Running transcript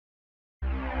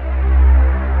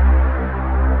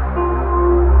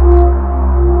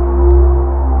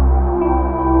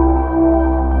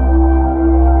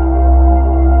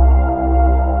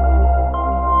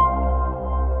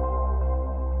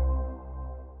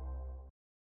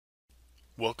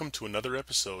Welcome to another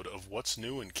episode of What's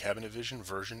New in Cabinet Vision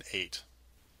version 8.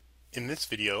 In this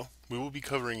video, we will be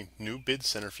covering new bid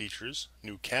center features,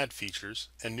 new CAD features,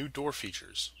 and new door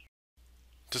features.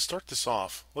 To start this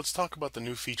off, let's talk about the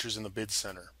new features in the bid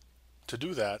center. To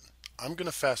do that, I'm going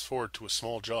to fast forward to a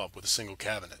small job with a single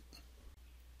cabinet.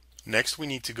 Next, we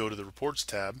need to go to the Reports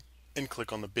tab and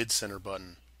click on the Bid Center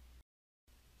button.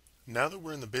 Now that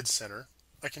we're in the Bid Center,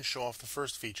 I can show off the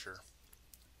first feature.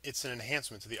 It's an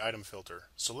enhancement to the item filter,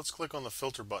 so let's click on the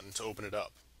filter button to open it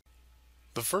up.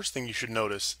 The first thing you should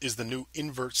notice is the new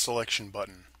Invert Selection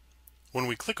button. When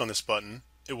we click on this button,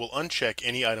 it will uncheck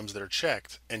any items that are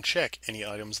checked and check any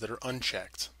items that are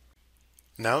unchecked.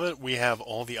 Now that we have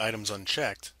all the items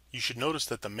unchecked, you should notice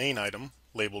that the main item,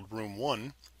 labeled Room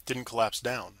 1, didn't collapse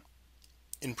down.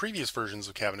 In previous versions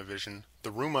of Cabinet Vision, the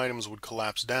room items would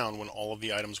collapse down when all of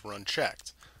the items were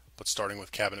unchecked, but starting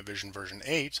with Cabinet Vision version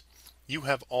 8, you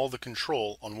have all the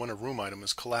control on when a room item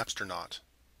is collapsed or not.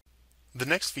 The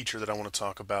next feature that I want to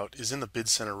talk about is in the Bid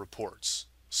Center Reports,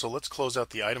 so let's close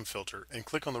out the item filter and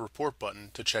click on the Report button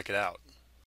to check it out.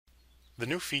 The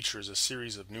new feature is a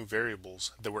series of new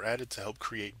variables that were added to help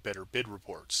create better bid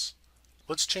reports.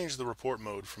 Let's change the report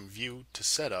mode from View to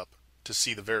Setup to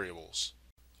see the variables.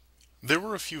 There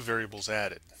were a few variables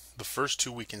added. The first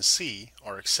two we can see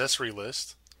are Accessory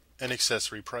List and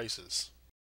Accessory Prices.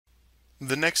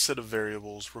 The next set of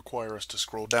variables require us to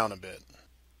scroll down a bit,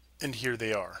 and here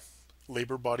they are,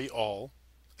 Labor Body All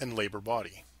and Labor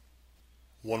Body.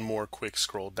 One more quick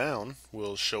scroll down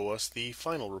will show us the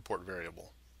final report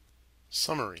variable,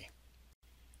 Summary.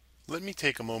 Let me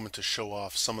take a moment to show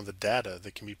off some of the data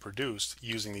that can be produced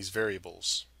using these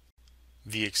variables.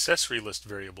 The Accessory List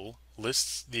variable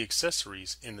lists the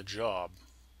accessories in the job.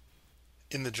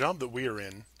 In the job that we are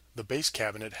in, the base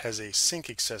cabinet has a sink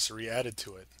accessory added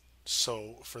to it.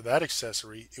 So for that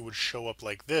accessory, it would show up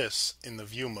like this in the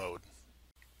view mode.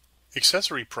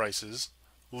 Accessory Prices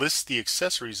lists the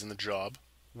accessories in the job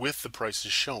with the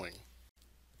prices showing.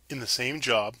 In the same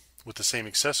job, with the same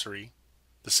accessory,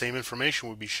 the same information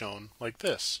would be shown like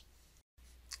this.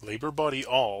 Labor Body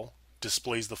All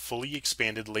displays the fully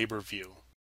expanded labor view.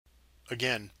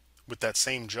 Again, with that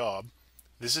same job,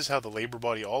 this is how the Labor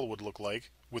Body All would look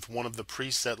like with one of the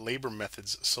preset labor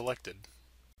methods selected.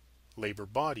 Labor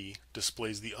Body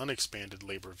displays the unexpanded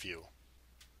labor view.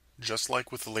 Just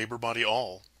like with the Labor Body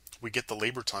All, we get the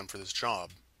labor time for this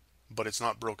job, but it's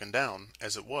not broken down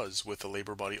as it was with the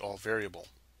Labor Body All variable.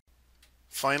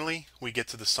 Finally, we get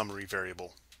to the Summary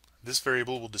variable. This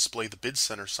variable will display the Bid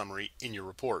Center summary in your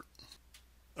report.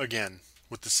 Again,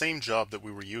 with the same job that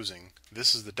we were using,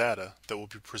 this is the data that will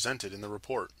be presented in the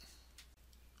report.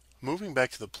 Moving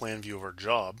back to the plan view of our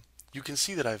job, you can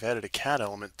see that I've added a CAD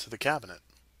element to the cabinet.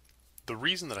 The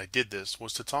reason that I did this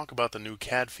was to talk about the new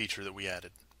CAD feature that we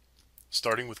added.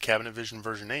 Starting with Cabinet Vision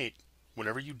version 8,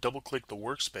 whenever you double-click the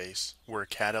workspace where a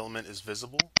CAD element is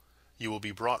visible, you will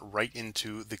be brought right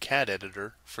into the Cad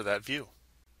Editor for that view.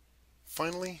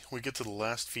 Finally, we get to the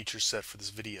last feature set for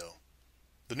this video.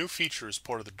 The new feature is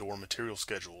part of the door material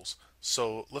schedules,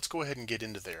 so let's go ahead and get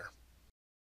into there.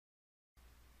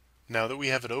 Now that we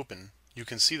have it open, you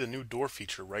can see the new door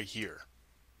feature right here.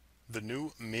 The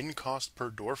new Min Cost Per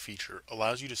Door feature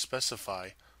allows you to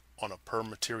specify, on a per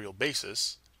material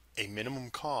basis, a minimum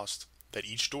cost that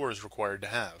each door is required to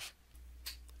have.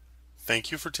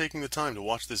 Thank you for taking the time to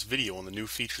watch this video on the new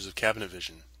features of Cabinet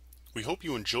Vision. We hope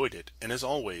you enjoyed it, and as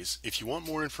always, if you want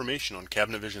more information on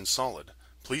Cabinet Vision Solid,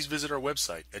 please visit our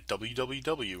website at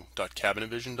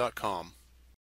www.cabinetvision.com.